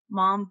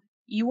Mom,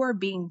 you are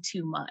being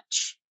too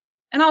much.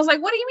 And I was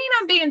like, what do you mean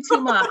I'm being too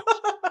much?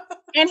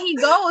 And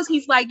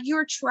he's like,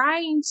 you're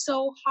trying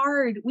so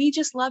hard. We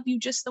just love you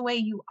just the way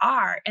you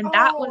are. And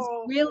that was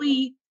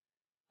really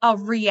a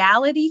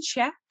reality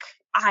check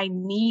I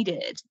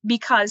needed,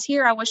 because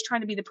here I was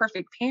trying to be the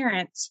perfect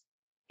parent,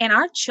 and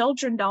our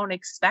children don't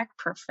expect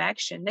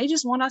perfection. They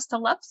just want us to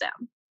love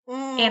them.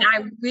 And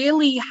I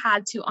really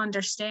had to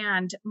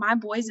understand my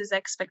boys'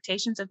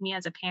 expectations of me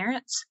as a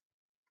parent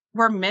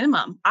were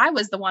minimum. I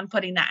was the one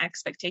putting that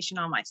expectation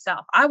on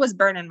myself. I was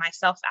burning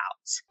myself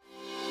out.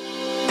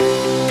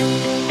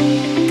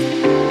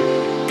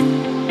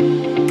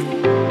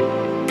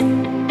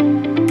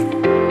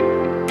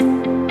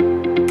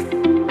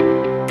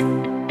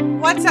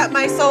 What's up,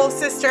 my soul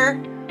sister?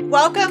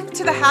 Welcome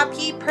to the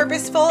Happy,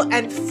 Purposeful,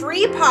 and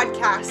Free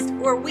podcast,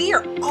 where we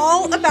are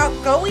all about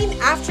going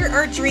after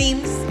our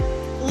dreams,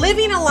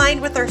 living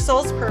aligned with our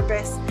soul's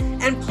purpose,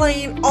 and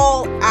playing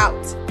all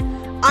out.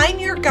 I'm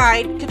your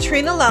guide,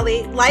 Katrina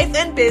Lelly, life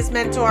and biz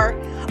mentor,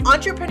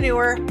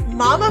 entrepreneur,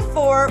 mama of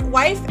 4,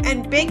 wife,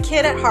 and big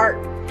kid at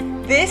heart.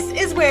 This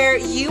is where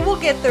you will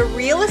get the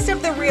realest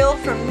of the real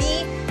from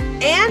me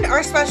and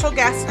our special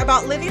guests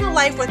about living a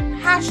life with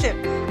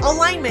passion,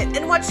 alignment,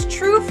 and what's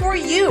true for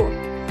you.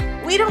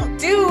 We don't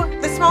do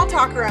the small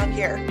talk around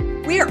here.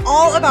 We are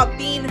all about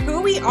being who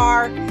we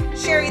are,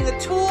 sharing the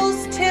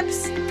tools,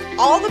 tips,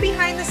 all the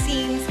behind the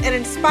scenes, and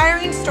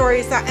inspiring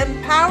stories that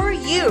empower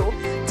you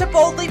to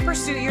boldly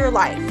pursue your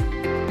life.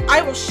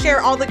 I will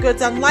share all the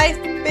goods on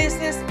life,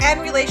 business,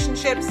 and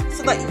relationships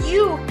so that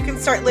you can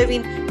start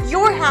living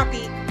your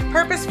happy,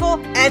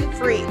 purposeful, and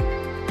free.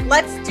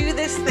 Let's do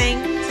this thing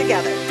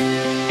together.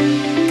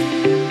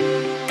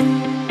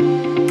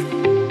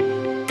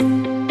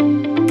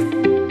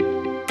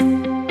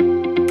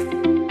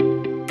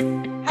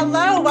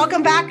 Hello,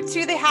 welcome back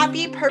to the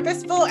Happy,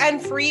 Purposeful,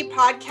 and Free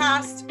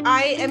podcast.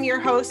 I am your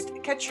host,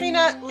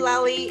 Katrina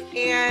Lelly,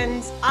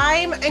 and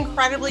I'm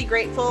incredibly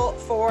grateful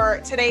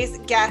for today's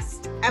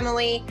guest,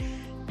 Emily,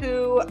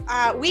 who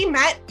we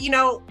met.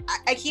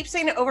 I keep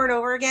saying it over and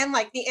over again,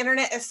 like the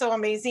internet is so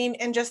amazing,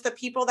 and just the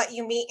people that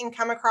you meet and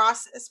come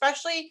across,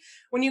 especially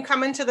when you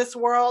come into this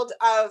world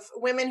of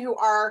women who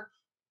are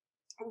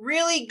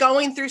really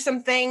going through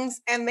some things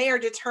and they are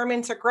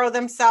determined to grow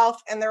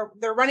themselves, and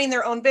they're running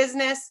their own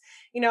business.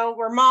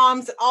 We're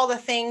moms, all the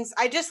things.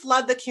 I just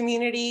love the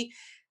community,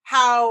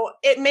 how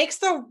it makes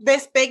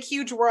this big,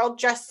 huge world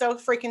just so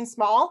freaking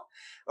small.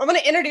 I'm going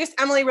to introduce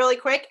Emily really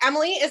quick.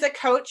 Emily is a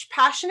coach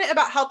passionate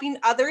about helping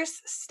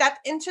others step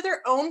into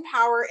their own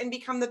power and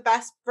become the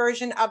best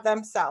version of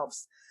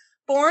themselves.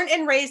 Born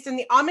and raised in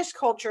the Amish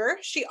culture,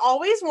 she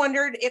always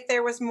wondered if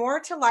there was more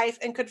to life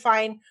and could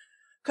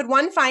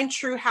one find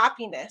true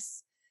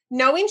happiness.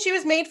 Knowing she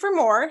was made for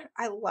more,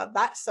 I love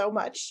that so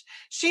much,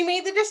 she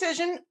made the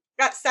decision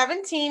at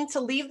 17 to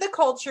leave the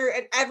culture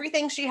and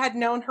everything she had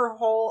known her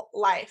whole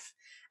life.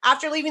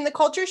 After leaving the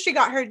culture, she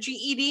got her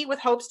GED with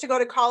hopes to go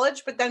to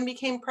college, but then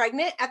became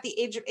pregnant at the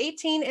age of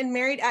 18 and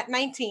married at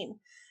 19.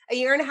 A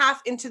year and a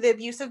half into the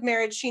abusive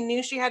marriage, she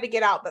knew she had to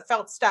get out, but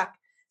felt stuck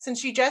since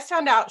she just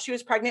found out she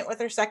was pregnant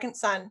with her second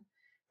son.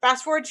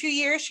 Fast forward 2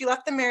 years, she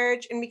left the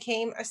marriage and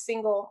became a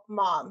single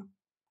mom.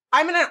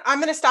 I'm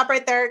gonna stop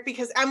right there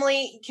because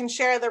Emily can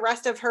share the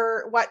rest of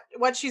her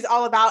what she's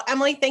all about.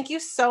 Emily, thank you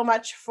so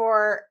much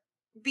for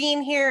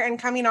being here and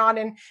coming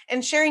on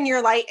and sharing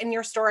your light and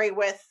your story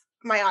with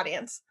my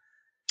audience.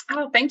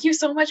 Oh, thank you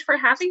so much for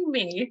having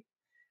me.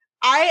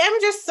 I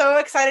am just so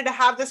excited to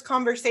have this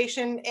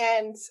conversation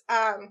and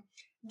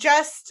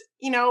just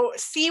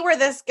see where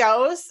this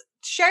goes.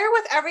 Share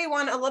with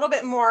everyone a little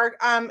bit more.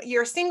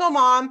 You're a single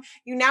mom.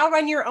 You now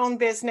run your own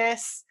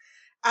business.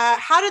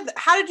 How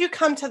did you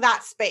come to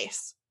that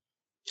space?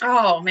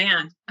 Oh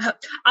man,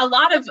 a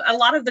lot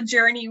of the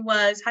journey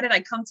was, how did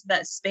I come to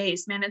that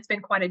space? Man, it's been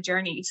quite a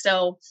journey.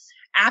 So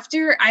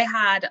after I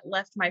had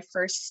left my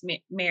first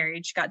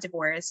marriage, got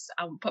divorced,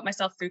 put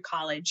myself through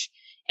college,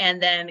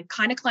 and then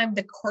kind of climbed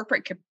the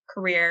corporate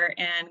career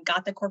and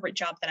got the corporate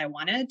job that I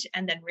wanted,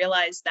 and then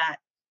realized that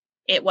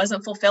it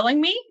wasn't fulfilling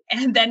me.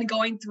 And then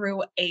going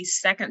through a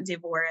second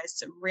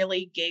divorce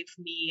really gave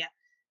me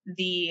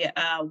the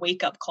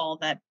wake up call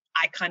that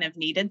I kind of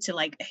needed to,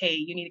 like, hey,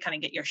 you need to kind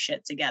of get your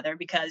shit together,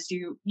 because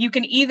you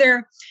can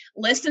either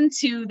listen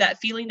to that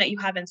feeling that you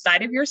have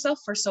inside of yourself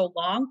for so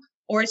long,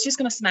 or it's just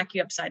going to smack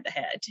you upside the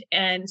head.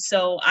 And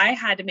so I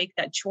had to make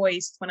that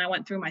choice when I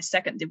went through my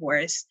second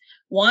divorce.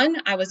 One,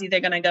 I was either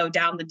going to go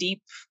down the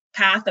deep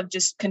path of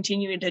just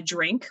continuing to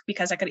drink,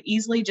 because I could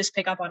easily just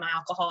pick up on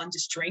alcohol and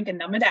just drink and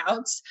numb it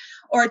out.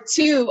 Or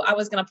two, I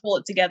was going to pull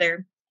it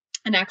together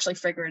and actually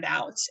figure it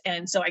out.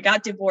 And so I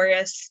got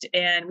divorced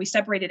and we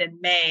separated in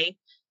May.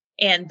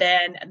 And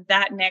then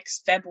that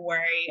next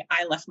February,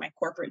 I left my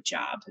corporate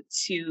job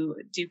to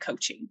do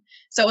coaching.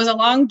 So it was a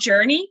long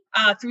journey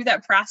through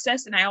that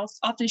process. And I also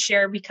often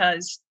share,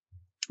 because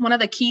one of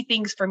the key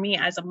things for me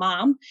as a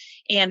mom,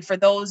 and for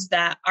those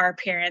that are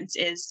parents,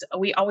 is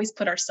we always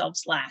put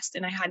ourselves last.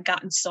 And I had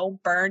gotten so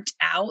burnt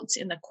out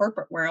in the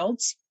corporate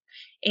world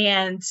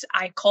And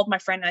I called my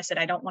friend and I said,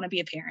 I don't want to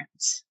be a parent.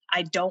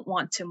 I don't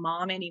want to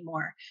mom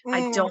anymore.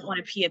 I don't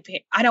want to be a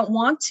parent. I don't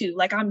want to,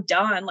 like, I'm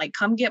done. Like,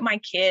 come get my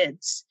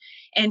kids.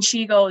 And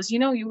she goes,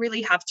 you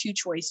really have two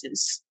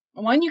choices.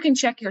 One, you can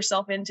check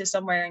yourself into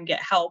somewhere and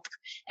get help.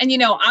 And,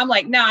 I'm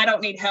like, no, I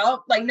don't need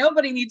help. Like,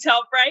 nobody needs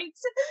help, right?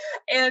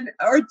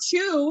 Or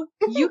two,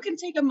 you can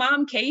take a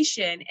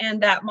momcation.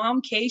 And that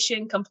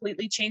momcation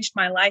completely changed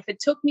my life. It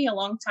took me a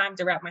long time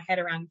to wrap my head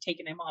around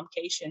taking a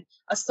momcation,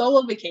 a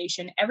solo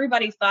vacation.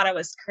 Everybody thought I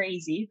was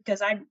crazy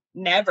because I'd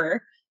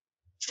never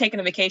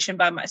taken a vacation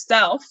by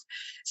myself.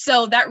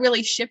 So that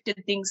really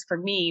shifted things for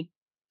me,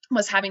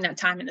 was having that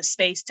time and the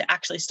space to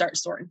actually start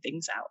sorting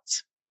things out.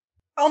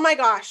 Oh my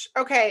gosh.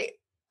 Okay.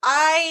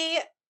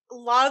 I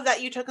love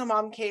that you took a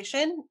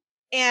momcation,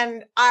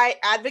 and I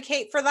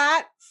advocate for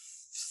that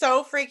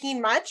so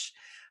freaking much.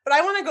 But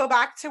I want to go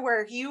back to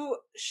where you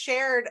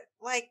shared,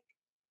 like,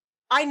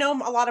 I know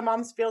a lot of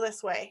moms feel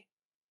this way.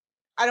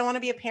 I don't want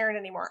to be a parent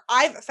anymore.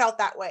 I've felt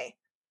that way.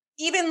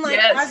 Even like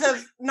as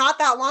of not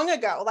that long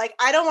ago, like,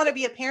 I don't want to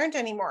be a parent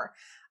anymore.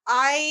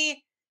 I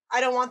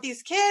don't want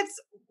these kids.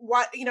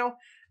 I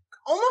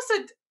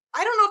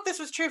don't know if this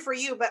was true for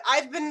you, but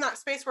I've been in that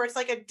space where it's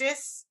like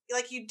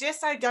you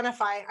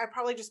disidentify. I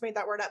probably just made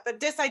that word up, but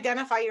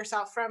disidentify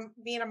yourself from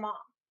being a mom.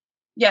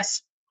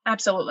 Yes,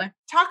 absolutely.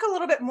 Talk a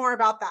little bit more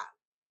about that.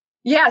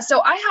 Yeah.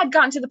 So I had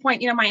gotten to the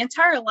point, my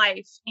entire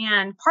life.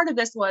 And part of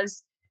this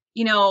was,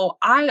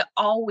 I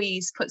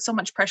always put so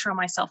much pressure on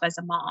myself as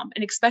a mom,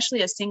 and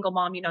especially a single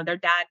mom, their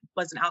dad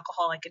was an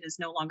alcoholic and is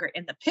no longer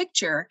in the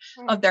picture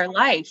of their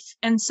life.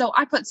 And so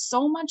I put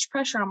so much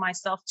pressure on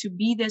myself to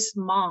be this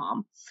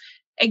mom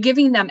and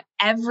giving them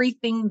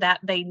everything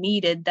that they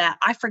needed that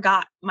I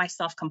forgot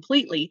myself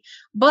completely.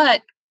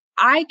 But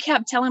I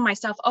kept telling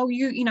myself, oh,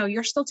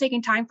 you're still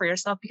taking time for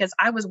yourself, because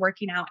I was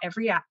working out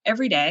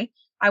every day.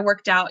 I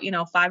worked out,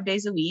 5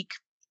 days a week.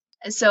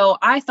 So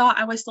I thought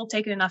I was still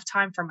taking enough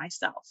time for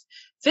myself.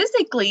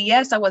 Physically,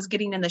 yes, I was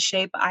getting in the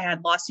shape. I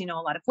had lost, a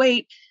lot of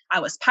weight.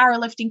 I was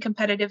powerlifting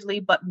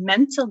competitively, but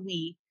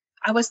mentally,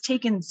 I was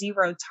taking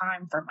zero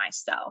time for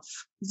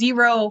myself,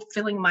 zero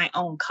filling my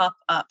own cup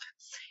up.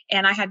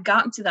 And I had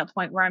gotten to that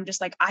point where I'm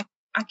just like, I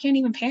can't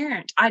even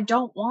parent. I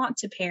don't want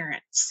to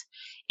parent.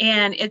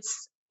 And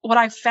it's what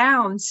I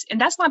found, and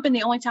that's not been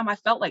the only time I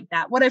felt like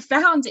that. What I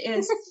found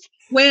is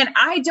when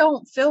I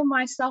don't fill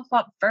myself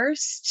up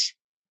first,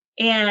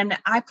 and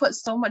I put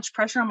so much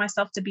pressure on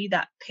myself to be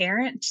that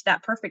parent,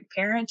 that perfect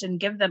parent, and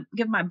give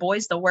my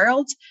boys the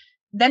world,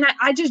 then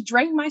I just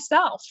drain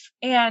myself.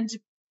 And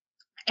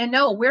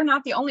no, we're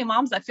not the only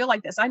moms that feel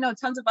like this. I know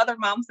tons of other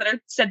moms that have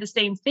said the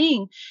same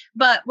thing.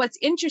 But what's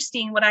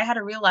interesting, what I had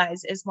to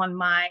realize is when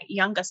my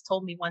youngest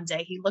told me one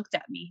day, he looked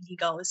at me, he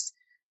goes,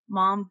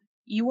 Mom,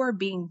 you are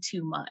being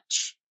too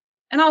much.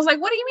 And I was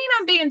like, what do you mean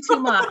I'm being too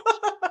much?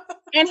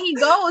 And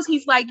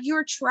he's like,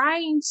 you're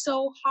trying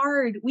so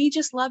hard. We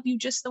just love you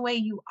just the way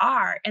you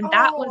are. And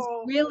that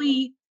was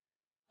really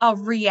a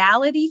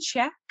reality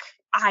check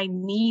I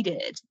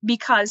needed,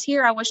 because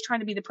here I was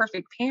trying to be the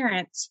perfect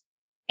parent,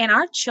 and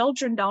our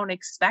children don't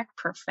expect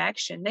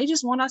perfection. They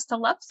just want us to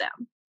love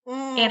them.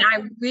 And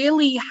I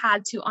really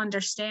had to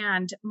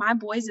understand my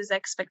boys'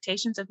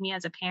 expectations of me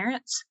as a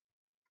parent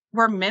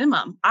were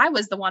minimum. I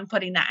was the one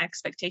putting that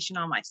expectation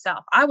on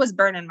myself. I was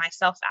burning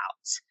myself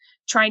out,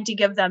 trying to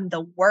give them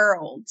the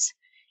world.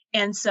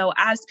 And so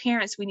as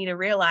parents, we need to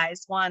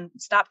realize, one,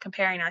 stop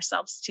comparing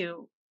ourselves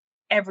to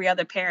every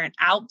other parent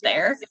out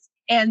there.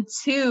 And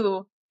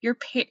two, your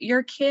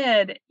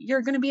kid,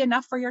 you're going to be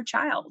enough for your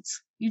child.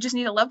 You just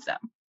need to love them.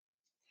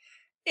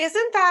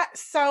 Isn't that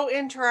so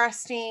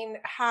interesting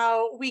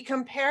how we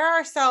compare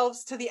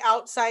ourselves to the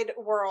outside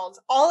world,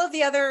 all of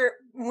the other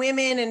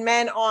women and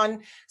men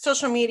on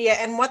social media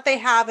and what they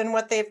have and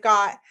what they've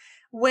got,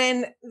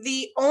 when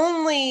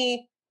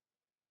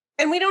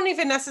and we don't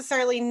even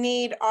necessarily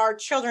need our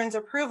children's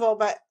approval,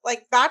 but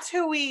like, that's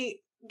who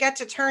we get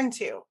to turn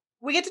to.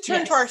 We get to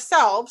turn to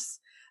ourselves,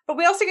 but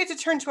we also get to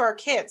turn to our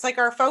kids. Like,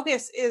 our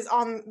focus is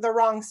on the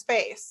wrong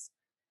space.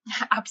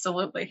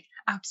 Absolutely.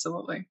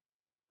 Absolutely.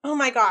 Oh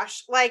my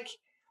gosh.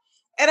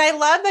 And I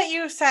love that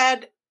you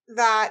said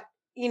that,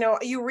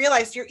 you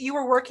realized you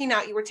were working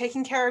out, you were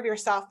taking care of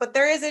yourself, but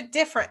there is a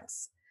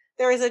difference.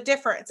 There is a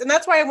difference. And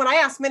that's why when I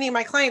ask many of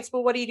my clients,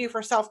 well, what do you do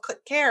for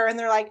self-care? And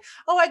they're like,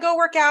 oh, I go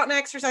work out and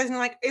exercise. And I'm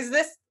like, is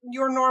this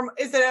your norm?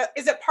 Is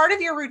it part of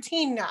your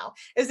routine now?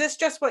 Is this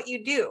just what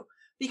you do?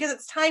 Because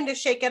it's time to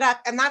shake it up.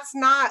 And that's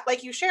not,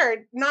 like you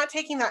shared, not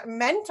taking that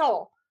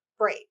mental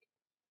break.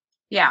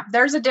 Yeah,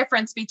 there's a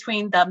difference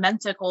between the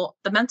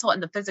mental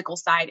and the physical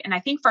side. And I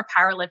think for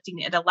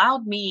powerlifting, it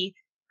allowed me,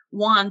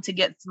 one, to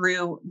get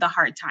through the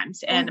hard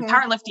times. And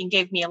powerlifting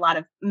gave me a lot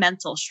of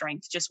mental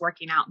strength. Just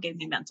working out gave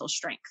me mental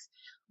strength.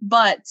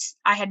 But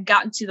I had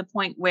gotten to the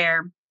point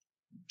where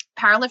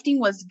powerlifting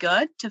was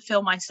good to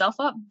fill myself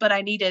up, but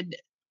I needed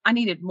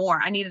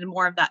more. I needed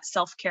more of that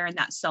self-care and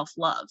that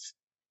self-love,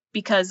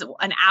 because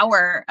an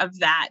hour of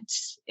that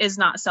is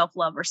not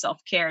self-love or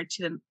self-care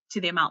to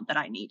the amount that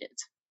I needed.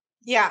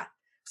 Yeah.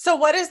 So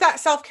what does that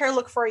self-care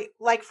look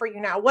like for you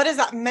now? What is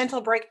that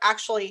mental break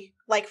actually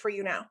like for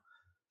you now?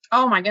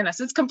 Oh my goodness,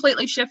 it's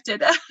completely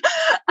shifted.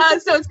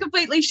 So it's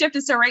completely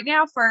shifted. So right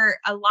now, for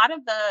a lot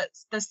of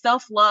the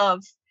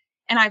self-love,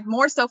 and I've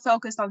more so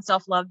focused on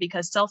self-love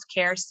because my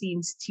self-care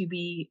seems to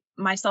be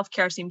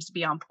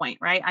on point,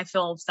 right? I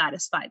feel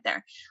satisfied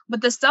there.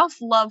 But the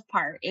self-love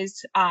part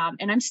is,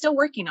 and I'm still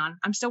working on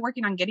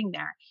getting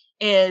there,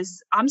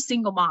 is I'm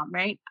single mom,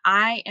 right?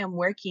 I am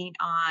working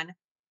on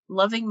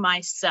loving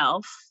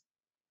myself,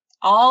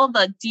 all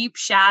the deep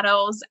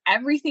shadows,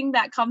 everything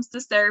that comes to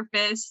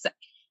surface,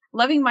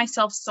 loving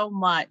myself so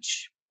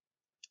much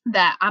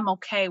that I'm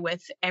okay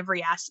with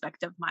every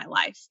aspect of my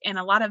life. And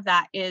a lot of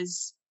that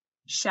is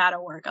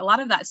shadow work. A lot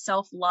of that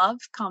self-love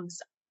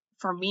comes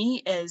for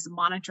me is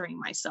monitoring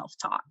my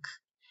self-talk,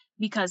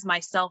 because my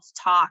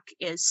self-talk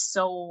is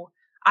so,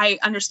 I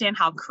understand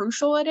how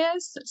crucial it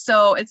is.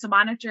 So it's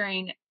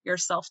monitoring your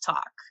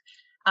self-talk.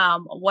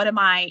 What am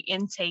I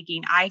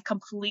intaking? I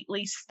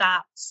completely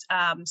stopped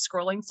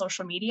scrolling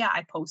social media.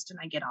 I post and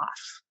I get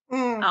off.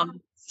 Mm.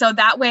 So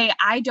that way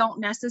I don't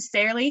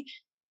necessarily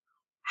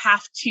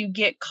have to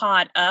get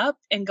caught up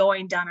in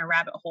going down a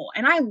rabbit hole.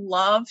 And I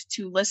love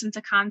to listen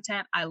to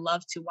content. I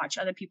love to watch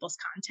other people's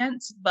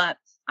content, but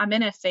I'm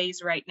in a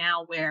phase right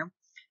now where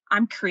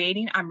I'm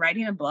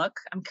writing a book,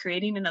 I'm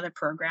creating another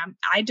program.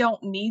 I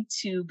don't need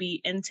to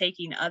be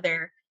intaking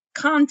other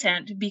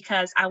content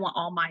because I want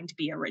all mine to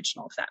be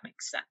original, if that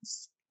makes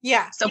sense.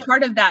 Yeah. So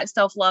part of that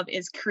self-love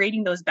is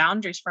creating those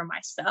boundaries for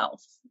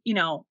myself.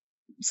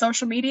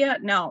 Social media,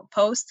 no,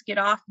 post, get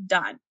off,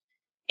 done.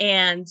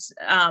 And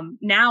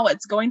now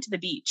it's going to the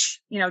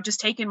beach,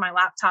 just taking my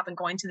laptop and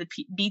going to the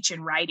beach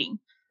and writing,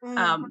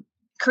 Mm.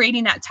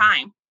 creating that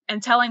time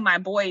and telling my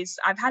boys.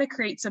 I've had to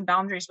create some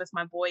boundaries with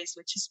my boys,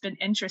 which has been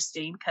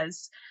interesting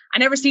because I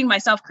never seen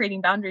myself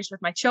creating boundaries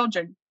with my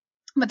children.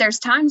 But there's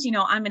times,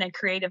 I'm in a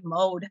creative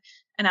mode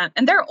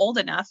and they're old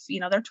enough,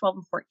 they're 12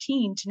 and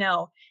 14 to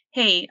know,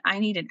 hey, I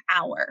need an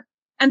hour.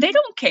 And they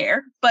don't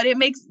care, but it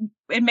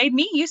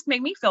used to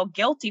make me feel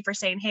guilty for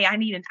saying, hey, I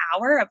need an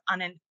hour of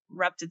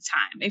uninterrupted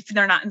time if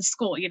they're not in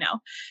school.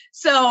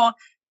 So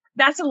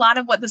that's a lot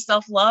of what the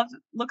self-love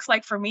looks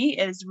like for me,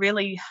 is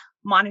really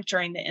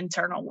monitoring the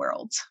internal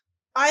world.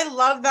 I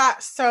love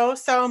that so,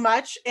 so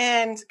much.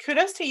 And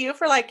kudos to you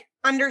for like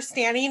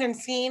understanding and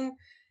seeing,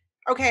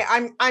 okay,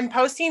 I'm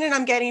posting and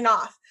I'm getting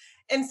off.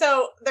 And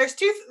so there's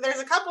two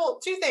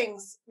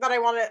things that I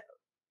want to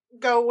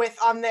go with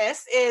on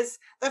this. Is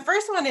the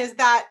first one is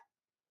that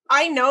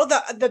I know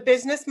the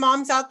business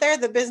moms out there,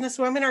 the business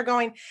women are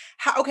going,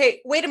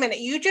 okay, wait a minute,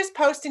 you just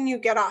post and you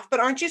get off, but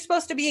aren't you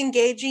supposed to be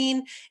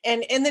engaging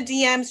and in the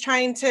DMs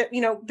trying to,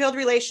 build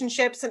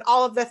relationships and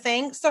all of the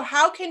things? So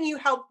how can you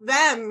help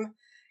them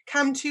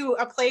come to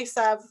a place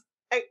of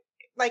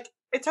like,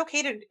 it's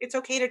okay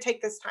to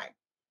take this time?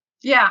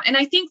 Yeah. And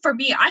I think for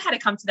me, I had to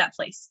come to that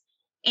place.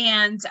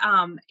 And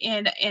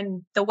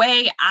in the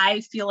way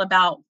I feel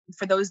about,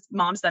 for those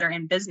moms that are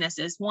in business,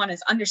 is one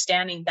is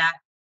understanding that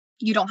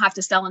you don't have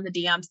to sell in the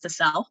DMs to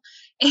sell.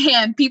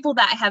 And people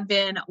that have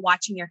been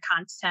watching your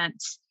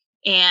content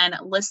and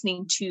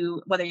listening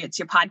to, whether it's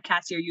your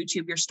podcast, your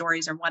YouTube, your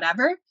stories, or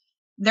whatever,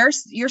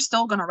 you're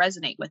still going to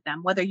resonate with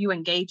them, whether you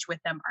engage with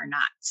them or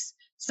not.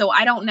 So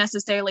I don't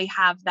necessarily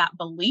have that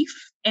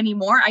belief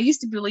anymore. I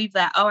used to believe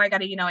that, I got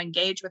to,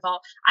 engage with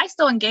I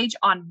still engage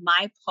on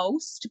my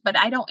post, but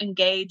I don't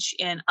engage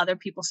in other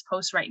people's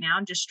posts right now,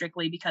 just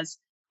strictly because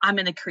I'm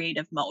in a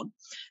creative mode.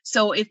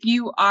 So if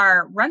you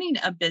are running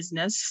a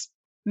business,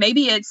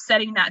 maybe it's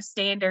setting that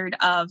standard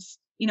of,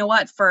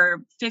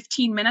 for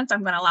 15 minutes,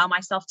 I'm going to allow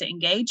myself to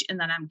engage and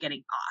then I'm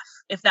getting off.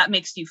 If that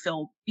makes you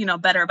feel,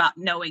 better about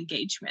no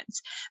engagement.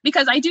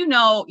 Because I do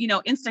know,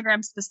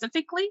 Instagram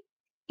specifically,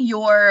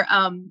 your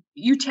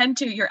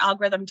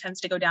algorithm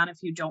tends to go down if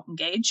you don't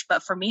engage.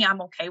 But for me,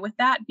 I'm okay with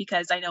that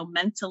because I know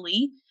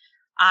mentally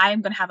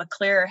I'm going to have a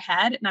clearer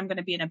head and I'm going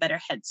to be in a better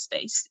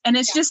headspace. And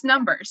it's just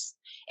numbers.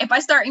 If I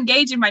start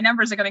engaging, my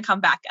numbers are going to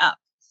come back up.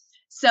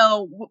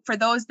 So for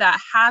those that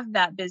have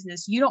that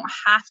business, you don't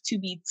have to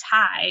be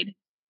tied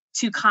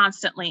to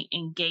constantly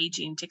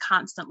engaging, to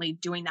constantly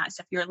doing that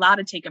stuff. You're allowed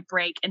to take a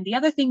break. And the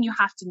other thing you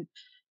have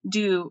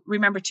to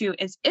remember too,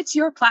 is it's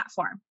your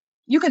platform.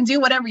 You can do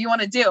whatever you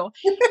want to do.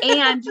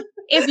 And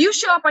if you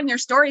show up on your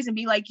stories and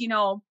be like,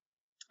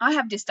 I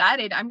have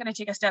decided I'm going to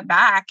take a step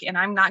back and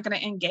I'm not going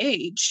to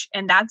engage.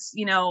 And that's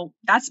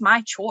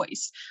my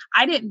choice.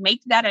 I didn't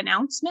make that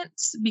announcement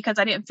because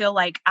I didn't feel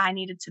like I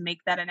needed to make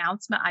that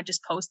announcement. I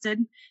just posted,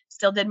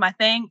 still did my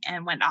thing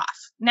and went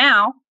off.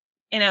 Now,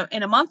 in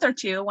a month or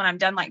two, when I'm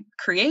done like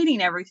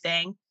creating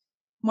everything,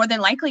 more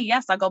than likely,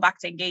 yes, I'll go back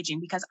to engaging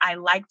because I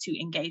like to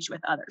engage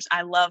with others.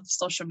 I love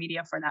social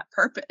media for that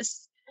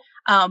purpose.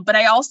 But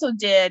I also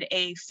did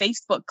a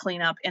Facebook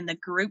cleanup in the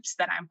groups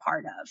that I'm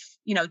part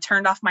of,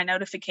 turned off my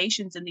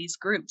notifications in these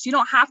groups. You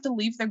don't have to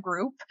leave the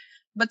group,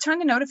 but turn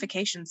the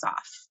notifications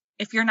off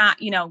if you're not,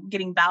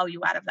 getting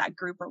value out of that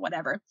group or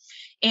whatever.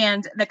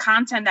 And the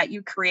content that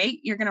you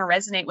create, you're going to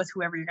resonate with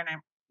whoever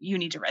you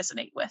need to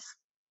resonate with.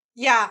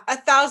 Yeah,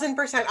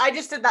 1,000%. I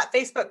just did that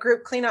Facebook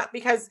group cleanup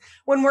because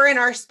when we're in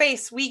our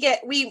space, we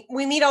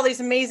meet all these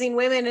amazing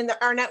women in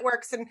our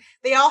networks, and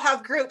they all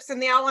have groups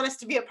and they all want us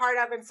to be a part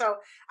of. And so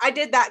I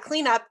did that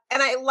cleanup,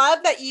 and I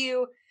love that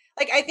you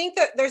like. I think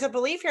that there's a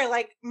belief here.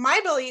 Like, my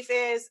belief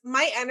is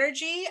my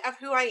energy of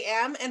who I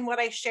am and what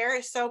I share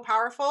is so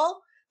powerful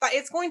that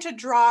it's going to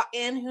draw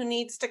in who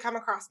needs to come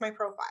across my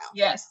profile.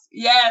 Yes.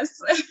 Yes.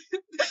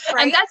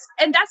 Right.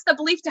 And that's the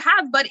belief to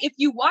have. But if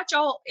you watch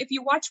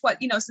what,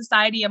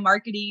 society and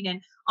marketing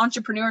and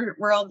entrepreneur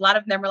world, a lot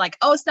of them are like,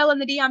 oh, selling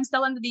the DMs,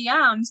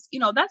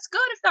 that's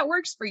good if that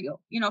works for you.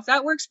 If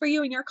that works for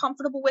you and you're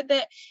comfortable with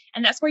it,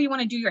 and that's where you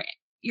want to do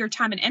your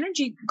time and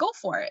energy, go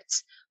for it.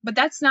 But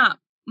that's not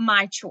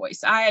my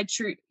choice. I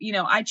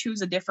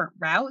choose a different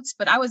route,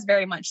 but I was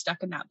very much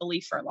stuck in that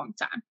belief for a long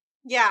time.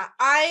 Yeah,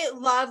 I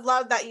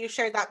love that you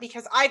shared that,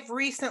 because I've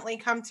recently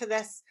come to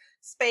this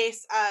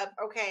space of,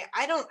 okay,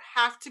 I don't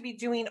have to be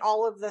doing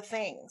all of the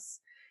things,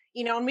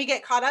 and we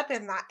get caught up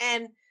in that.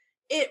 And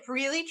it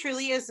really,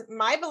 truly is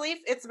my belief.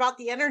 It's about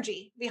the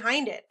energy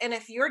behind it. And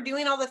if you're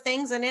doing all the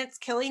things and it's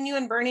killing you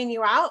and burning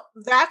you out,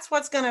 that's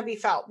what's going to be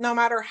felt. No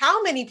matter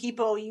how many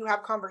people you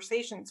have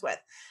conversations with,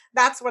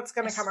 that's what's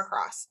going to come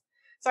across.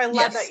 So I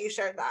love that you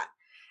shared that.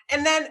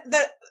 And then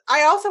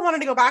I also wanted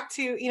to go back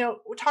to,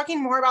 we're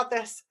talking more about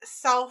this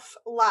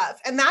self-love.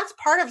 And that's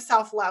part of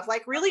self-love,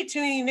 like really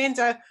tuning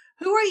into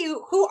who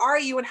are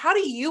you, and how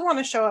do you want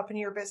to show up in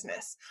your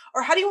business?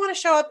 Or how do you want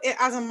to show up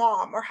as a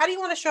mom? Or how do you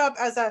want to show up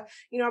as a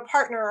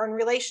partner or in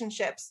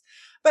relationships?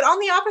 But on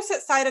the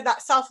opposite side of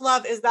that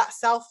self-love is that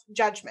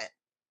self-judgment.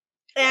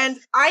 And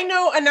I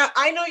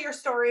know your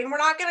story, and we're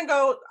not going to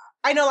go.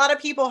 I know a lot of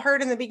people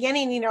heard in the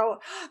beginning,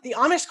 the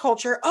Amish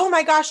culture. Oh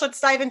my gosh,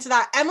 let's dive into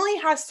that. Emily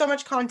has so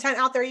much content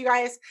out there, you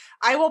guys.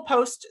 I will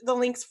post the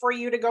links for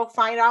you to go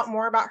find out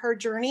more about her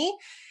journey.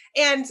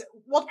 And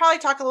we'll probably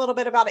talk a little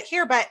bit about it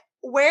here, but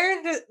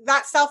where does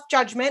that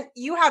self-judgment,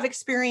 you have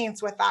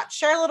experience with that.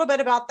 Share a little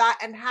bit about that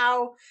and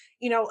how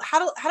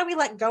do we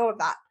let go of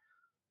that?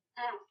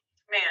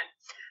 Man,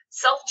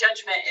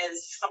 self-judgment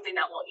is something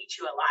that will eat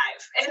you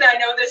alive. And I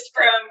know this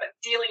from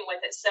dealing with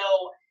it. So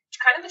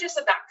kind of just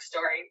a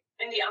backstory.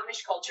 In the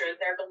Amish culture,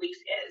 their belief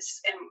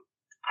is, and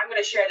I'm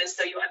going to share this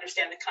so you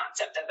understand the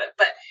concept of it,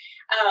 but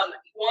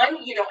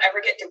one, you don't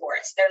ever get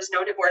divorced. There's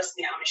no divorce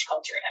in the Amish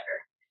culture ever.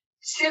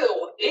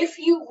 Two, if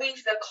you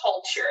leave the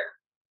culture,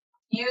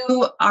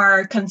 you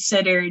are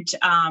considered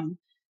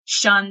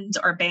shunned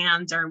or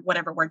banned or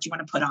whatever word you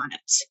want to put on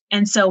it.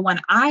 And so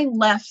when I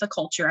left the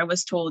culture, I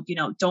was told,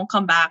 don't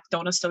come back,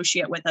 don't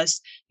associate with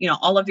us,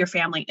 all of your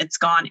family, it's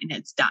gone and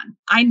it's done.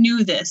 I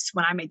knew this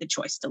when I made the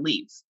choice to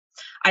leave.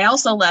 I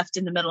also left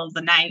in the middle of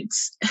the night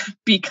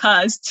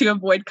because to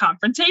avoid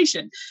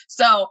confrontation.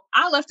 So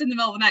I left in the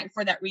middle of the night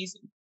for that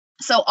reason.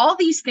 So all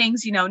these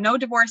things, no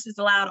divorce is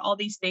allowed, all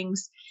these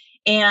things.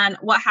 And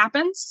what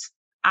happens?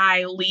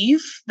 I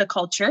leave the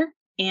culture.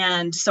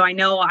 And so I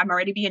know I'm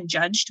already being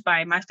judged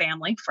by my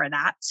family for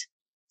that.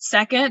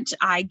 Second,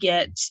 I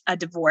get a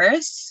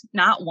divorce,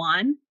 not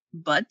one,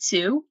 but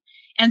two.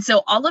 And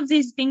so all of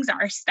these things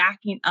are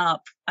stacking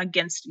up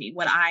against me,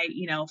 what I,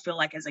 feel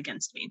like is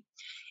against me.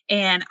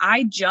 And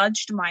I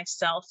judged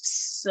myself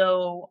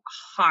so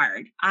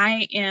hard.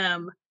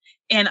 And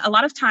a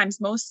lot of times,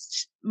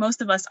 most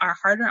of us are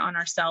harder on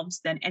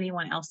ourselves than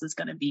anyone else is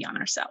going to be on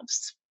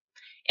ourselves.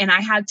 And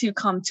I had to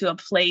come to a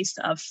place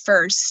of,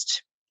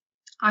 first,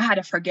 I had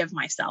to forgive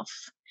myself.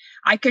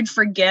 I could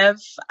forgive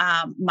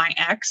my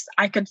ex.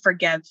 I could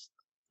forgive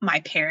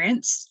my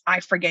parents. I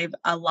forgave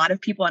a lot of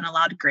people and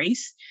allowed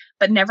grace,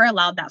 but never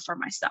allowed that for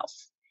myself.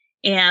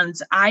 And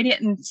I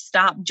didn't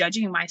stop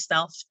judging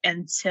myself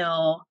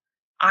until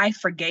I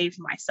forgave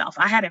myself.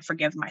 I had to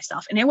forgive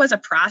myself. And it was a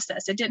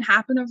process. It didn't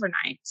happen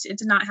overnight. It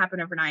did not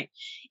happen overnight.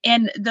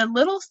 And the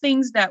little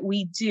things that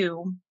we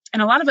do,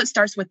 and a lot of it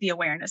starts with the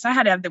awareness. I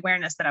had to have the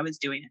awareness that I was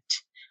doing it.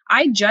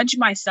 I judge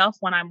myself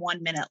when I'm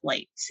 1 minute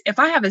late. If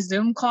I have a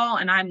Zoom call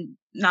and I'm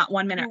not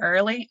 1 minute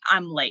early,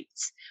 I'm late.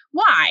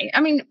 Why?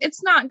 I mean,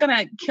 it's not going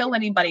to kill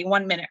anybody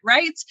 1 minute,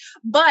 right?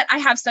 But I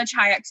have such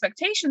high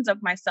expectations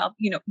of myself.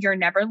 You're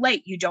never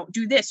late. You don't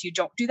do this. You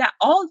don't do that.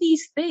 All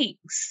these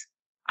things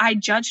I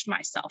judged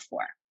myself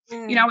for.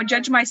 I would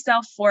judge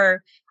myself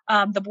for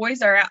the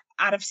boys are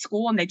out of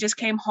school and they just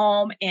came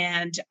home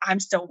and I'm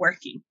still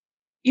working.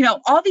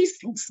 All these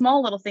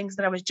small little things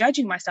that I was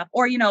judging myself.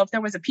 Or, if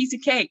there was a piece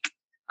of cake,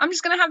 I'm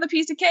just going to have the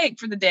piece of cake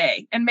for the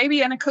day and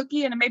maybe a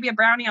cookie and maybe a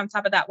brownie on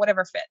top of that,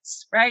 whatever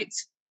fits. Right.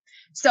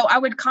 So I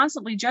would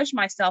constantly judge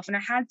myself, and I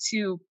had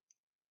to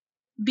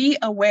be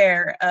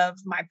aware of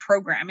my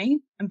programming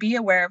and be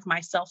aware of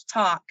my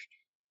self-talk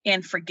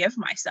and forgive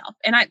myself.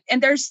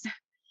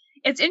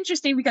 It's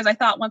interesting because I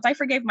thought once I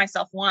forgave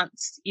myself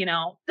once, then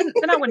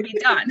I would be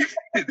done.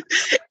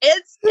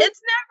 It's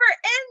never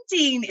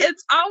ending.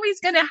 It's always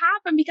going to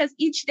happen because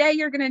each day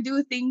you're going to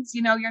do things,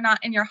 you're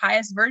not in your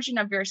highest version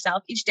of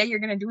yourself. Each day you're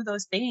going to do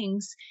those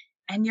things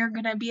and you're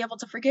going to be able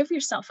to forgive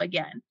yourself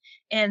again.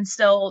 And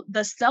so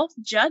the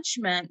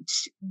self-judgment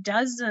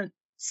doesn't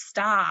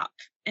stop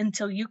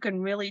until you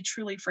can really,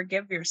 truly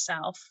forgive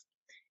yourself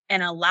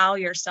and allow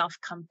yourself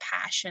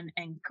compassion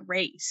and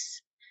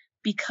grace,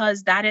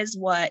 because that is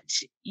what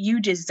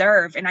you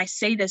deserve. And I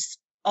say this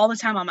all the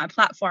time on my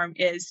platform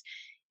is,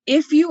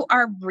 if you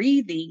are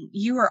breathing,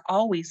 you are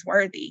always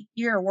worthy.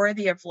 You're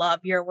worthy of love.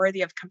 You're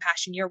worthy of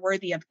compassion. You're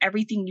worthy of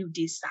everything you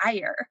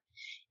desire.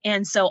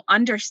 And so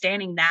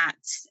understanding that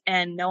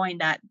and knowing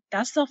that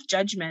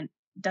self-judgment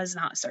does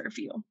not serve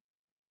you.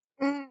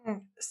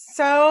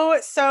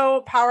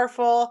 So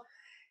powerful.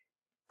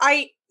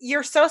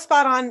 You're so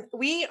spot on.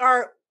 We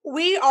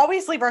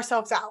always leave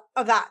ourselves out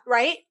of that,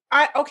 right?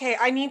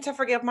 I need to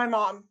forgive my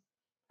mom.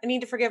 I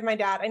need to forgive my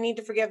dad. I need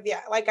to forgive,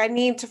 I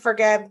need to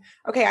forgive.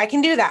 Okay, I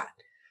can do that.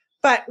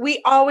 But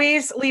we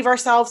always leave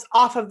ourselves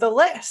off of the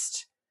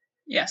list.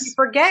 Yes. We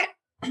forget.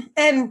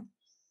 And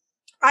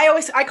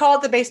I call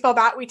it the baseball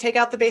bat. We take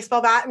out the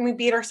baseball bat and we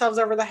beat ourselves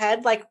over the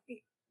head. Like,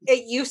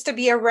 it used to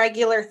be a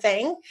regular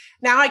thing.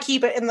 Now I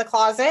keep it in the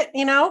closet,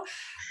 and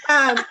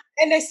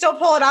I still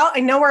pull it out.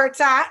 I know where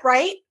it's at,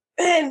 right?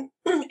 And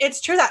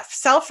it's true, that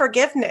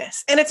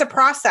self-forgiveness, and it's a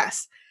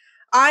process.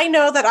 I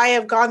know that I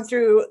have gone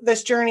through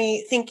this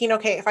journey thinking,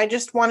 okay, if I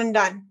just one and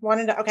done,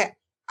 okay.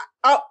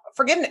 Oh,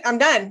 forgiveness, I'm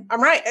done.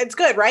 I'm right. It's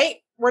good, right?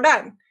 We're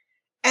done.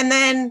 And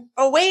then,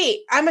 oh,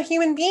 wait, I'm a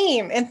human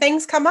being and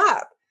things come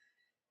up.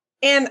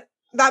 And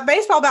that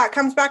baseball bat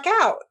comes back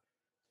out.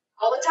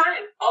 All the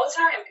time.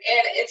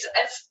 And it's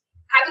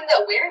having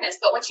the awareness.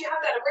 But once you have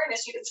that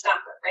awareness, you can stop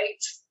it, right?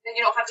 Then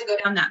you don't have to go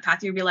down that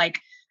path. You'll be like,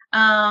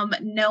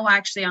 no,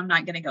 actually, I'm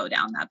not going to go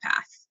down that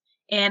path.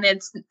 And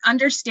it's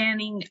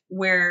understanding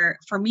where,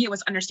 for me, it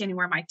was understanding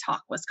where my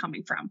talk was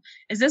coming from.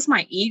 Is this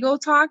my ego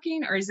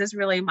talking, or is this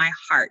really my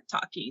heart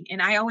talking?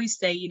 And I always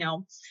say,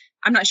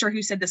 I'm not sure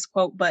who said this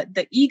quote, but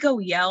the ego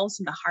yells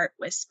and the heart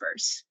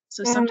whispers.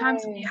 So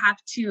sometimes we have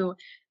to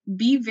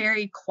be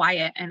very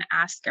quiet and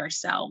ask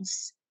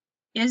ourselves,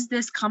 is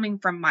this coming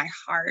from my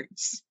heart?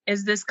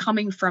 Is this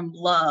coming from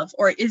love?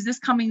 Or is this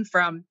coming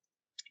from,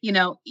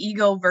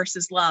 ego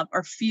versus love,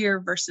 or fear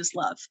versus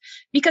love?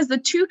 Because the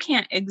two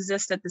can't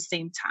exist at the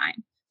same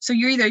time. So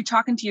you're either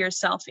talking to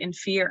yourself in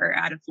fear or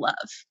out of love.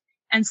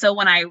 And so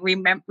when I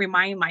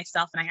remind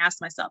myself and I ask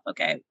myself,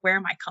 okay, where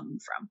am I coming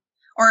from?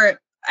 Or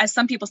as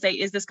some people say,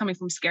 is this coming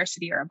from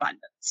scarcity or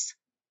abundance?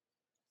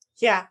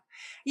 Yeah.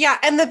 Yeah.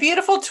 And the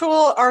beautiful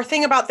tool or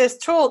thing about this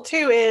tool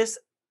too is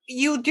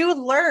you do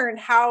learn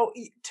how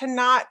to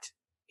not,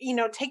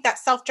 take that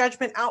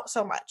self-judgment out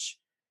so much.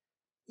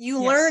 You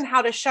learn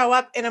how to show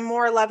up in a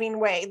more loving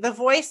way. The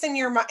voice in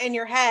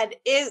your head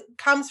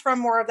comes from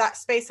more of that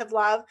space of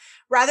love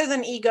rather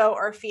than ego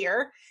or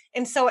fear.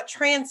 And so it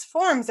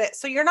transforms it.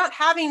 So you're not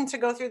having to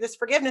go through this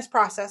forgiveness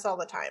process all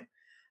the time.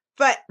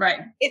 But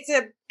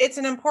it's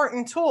an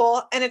important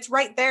tool, and it's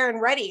right there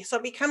and ready. So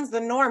it becomes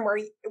the norm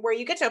where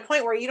you get to a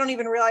point where you don't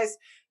even realize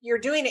you're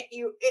doing it.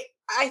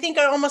 I think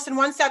almost in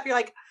one step, you're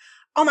like,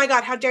 oh my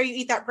God, how dare you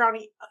eat that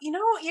brownie?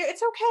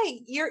 It's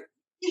okay. You're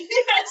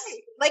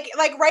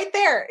like right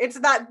there. It's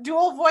that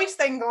dual voice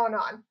thing going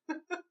on. Yes.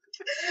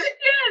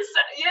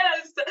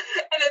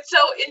 And it's so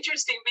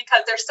interesting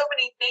because there's so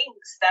many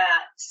things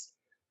that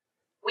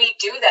we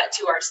do that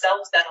to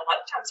ourselves that a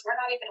lot of times we're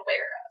not even aware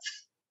of.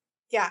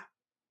 Yeah.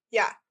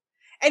 Yeah.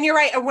 And you're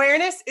right.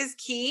 Awareness is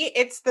key.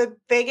 It's the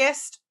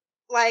biggest,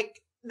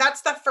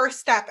 that's the first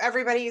step.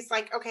 Everybody's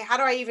like, okay, how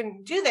do I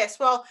even do this?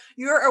 Well,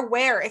 you're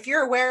aware. If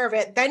you're aware of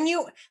it, then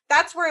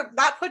that's where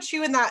that puts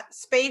you in that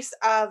space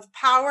of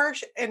power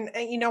and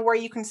where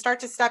you can start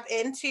to step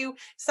into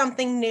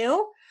something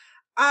new.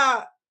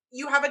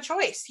 You have a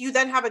choice. You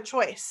then have a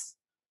choice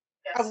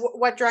of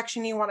what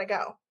direction you want to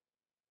go.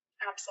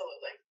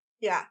 Absolutely.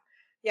 Yeah.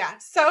 Yeah.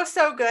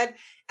 So good.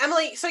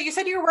 Emily, so you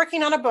said you were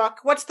working on a book.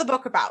 What's the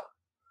book about?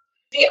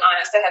 To be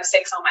honest, I have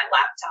 6 on my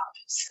laptop.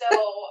 So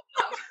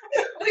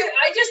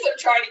I just am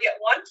trying to get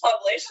one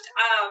published.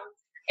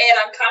 And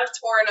I'm kind of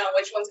torn on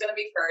which one's going to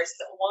be first.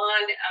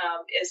 One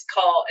is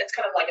called, it's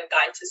kind of like a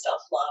guide to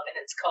self-love,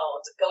 and it's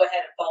called Go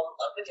Ahead and Fall in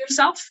Love with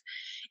Yourself.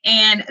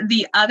 And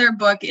the other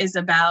book is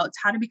about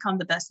how to become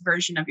the best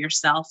version of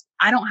yourself.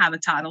 I don't have a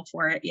title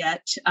for it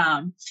yet.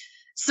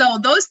 So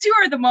those two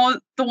are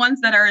the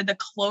ones that are the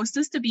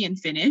closest to being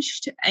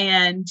finished,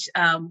 and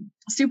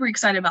super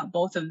excited about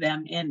both of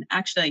them. And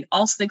actually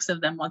all 6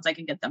 of them once I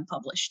can get them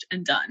published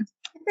and done.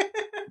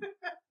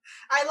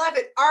 I love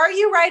it. Are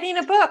you writing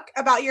a book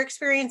about your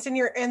experience in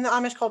the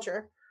Amish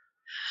culture?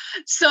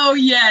 So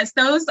yes,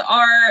 those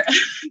are,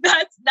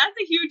 that's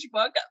a huge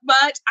book,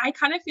 but I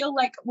kind of feel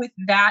like with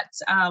that,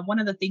 one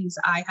of the things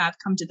I have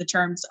come to the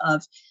terms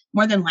of,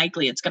 more than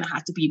likely, it's going to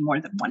have to be more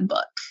than one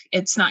book.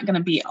 It's not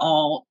going to be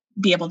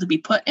able to be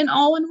put in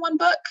all in one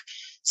book.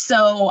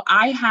 So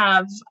I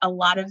have a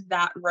lot of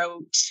that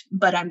wrote,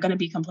 but I'm going to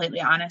be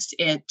completely honest.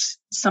 It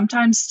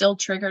sometimes still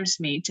triggers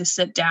me to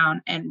sit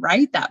down and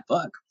write that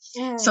book.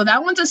 So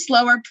that one's a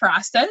slower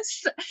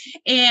process.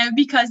 And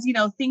because,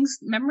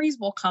 memories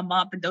will come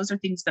up, and those are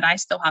things that I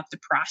still have to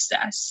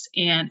process,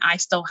 and I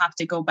still have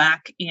to go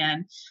back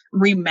and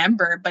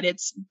remember. But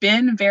it's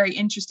been very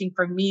interesting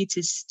for me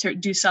to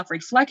do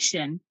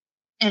self-reflection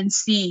and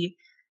see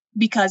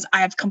because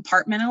I have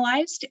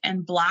compartmentalized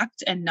and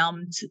blocked and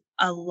numbed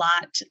a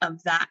lot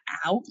of that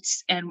out.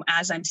 And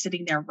as I'm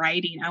sitting there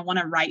writing, I want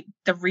to write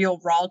the real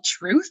raw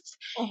truth.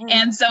 Mm-hmm.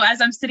 And so as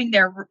I'm sitting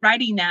there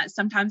writing that,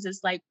 sometimes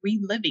it's like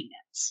reliving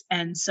it.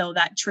 And so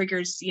that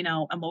triggers,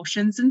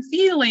 emotions and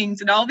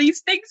feelings and all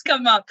these things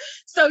come up.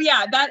 So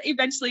yeah, that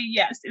eventually,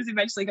 yes, is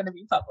eventually going to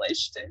be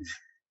published.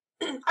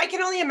 I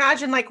can only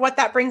imagine like what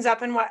that brings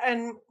up and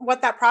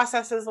what that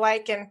process is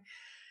like. And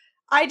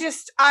I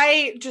just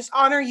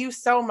honor you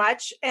so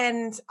much.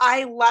 And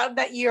I love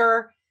that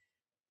you're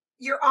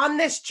on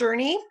this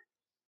journey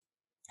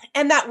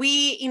and that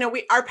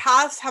our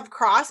paths have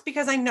crossed,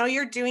 because I know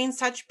you're doing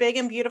such big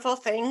and beautiful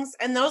things.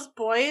 And those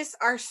boys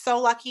are so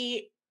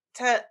lucky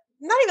to,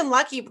 not even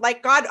lucky,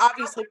 like God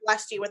obviously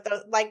blessed you with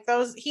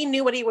those, he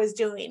knew what he was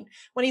doing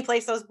when he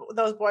placed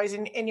those boys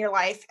in your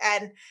life.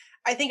 And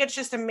I think it's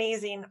just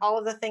amazing, all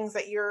of the things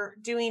that you're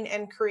doing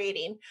and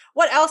creating.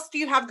 What else do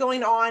you have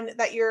going on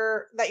that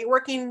you're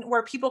working,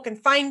 where people can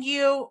find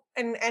you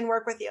and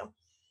work with you?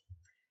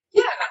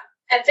 Yeah.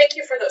 And thank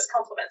you for those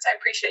compliments. I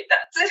appreciate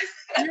that.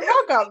 You're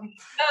welcome.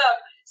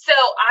 So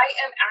I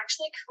am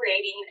actually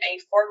creating a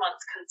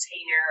 4-month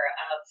container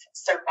of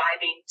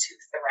surviving to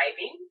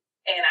thriving.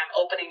 And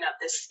I'm opening up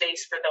this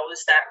space for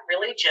those that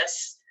really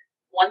just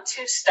want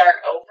to start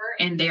over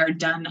and they are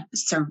done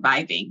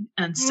surviving.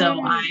 And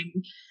so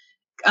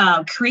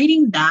I'm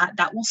creating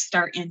that will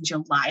start in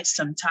July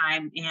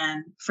sometime.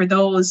 And for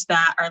those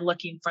that are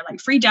looking for like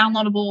free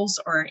downloadables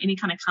or any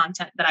kind of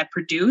content that I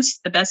produce,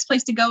 the best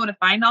place to go to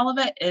find all of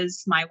it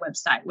is my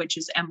website, which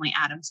is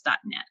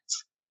emilyadams.net.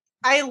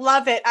 I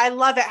love it.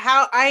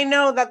 How I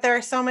know that there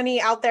are so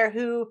many out there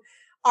who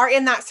are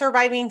in that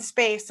surviving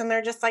space and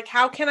they're just like,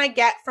 how can I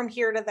get from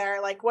here to there?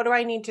 Like, what do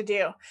I need to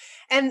do?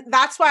 And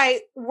that's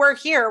why we're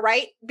here,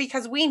 right?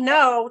 Because we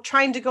know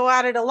trying to go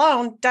at it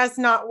alone does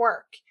not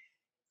work.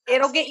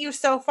 It'll get you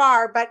so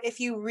far, but if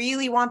you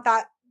really want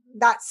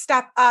that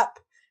step up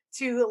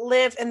to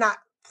live in that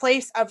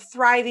place of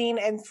thriving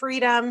and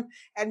freedom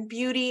and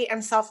beauty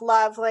and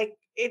self-love, like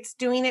it's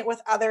doing it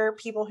with other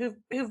people who've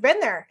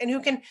been there and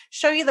who can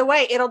show you the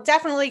way. It'll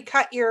definitely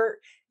cut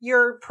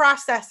your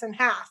process in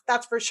half.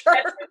 That's for sure.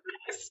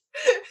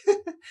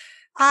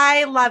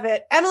 I love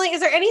it. Emily, is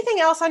there anything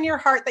else on your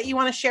heart that you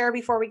want to share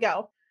before we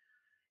go?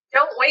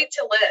 Don't wait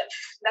to live.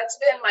 That's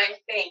been my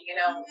thing,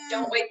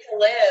 Don't wait to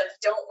live.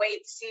 Don't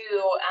wait to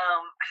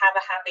have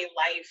a happy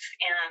life.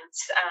 And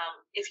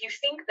if you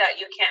think that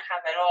you can't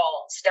have it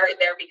all, start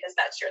there, because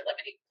that's your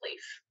limiting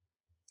belief.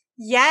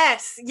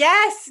 Yes.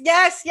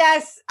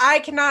 I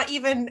cannot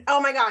even, oh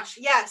my gosh.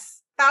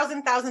 Yes.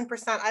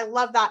 1,000%. I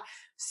love that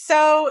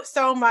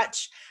so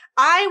much.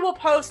 I will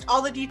post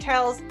all the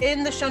details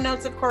in the show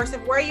notes, of course,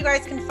 of where you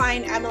guys can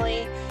find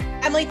Emily.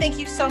 Emily, thank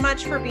you so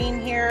much for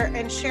being here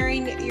and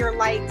sharing your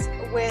light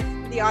with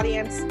the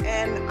audience.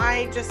 And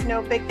I just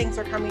know big things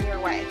are coming your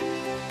way.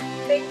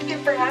 Thank you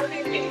for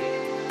having me.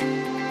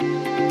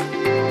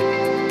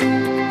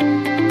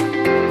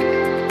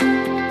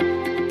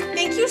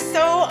 Thank you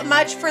so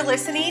much for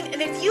listening.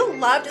 And if you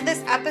loved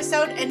this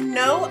episode and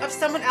know of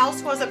someone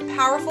else who has a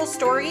powerful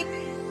story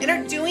and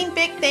are doing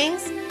big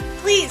things,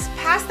 please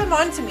pass them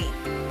on to me.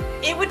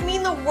 It would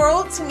mean the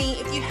world to me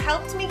if you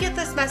helped me get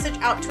this message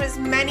out to as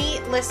many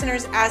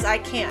listeners as I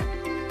can.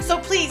 So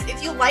please,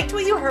 if you liked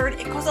what you heard,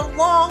 it goes a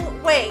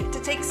long way to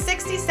take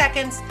 60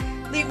 seconds,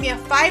 leave me a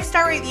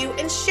 5-star review,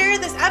 and share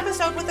this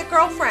episode with a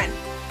girlfriend.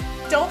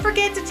 Don't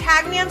forget to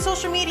tag me on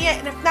social media,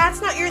 and if that's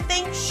not your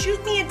thing,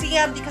 shoot me a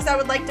DM, because I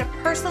would like to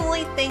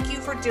personally thank you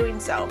for doing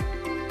so.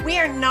 We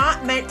are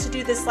not meant to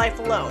do this life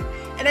alone,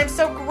 and I'm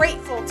so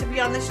grateful to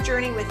be on this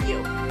journey with you.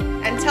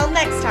 Until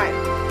next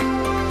time.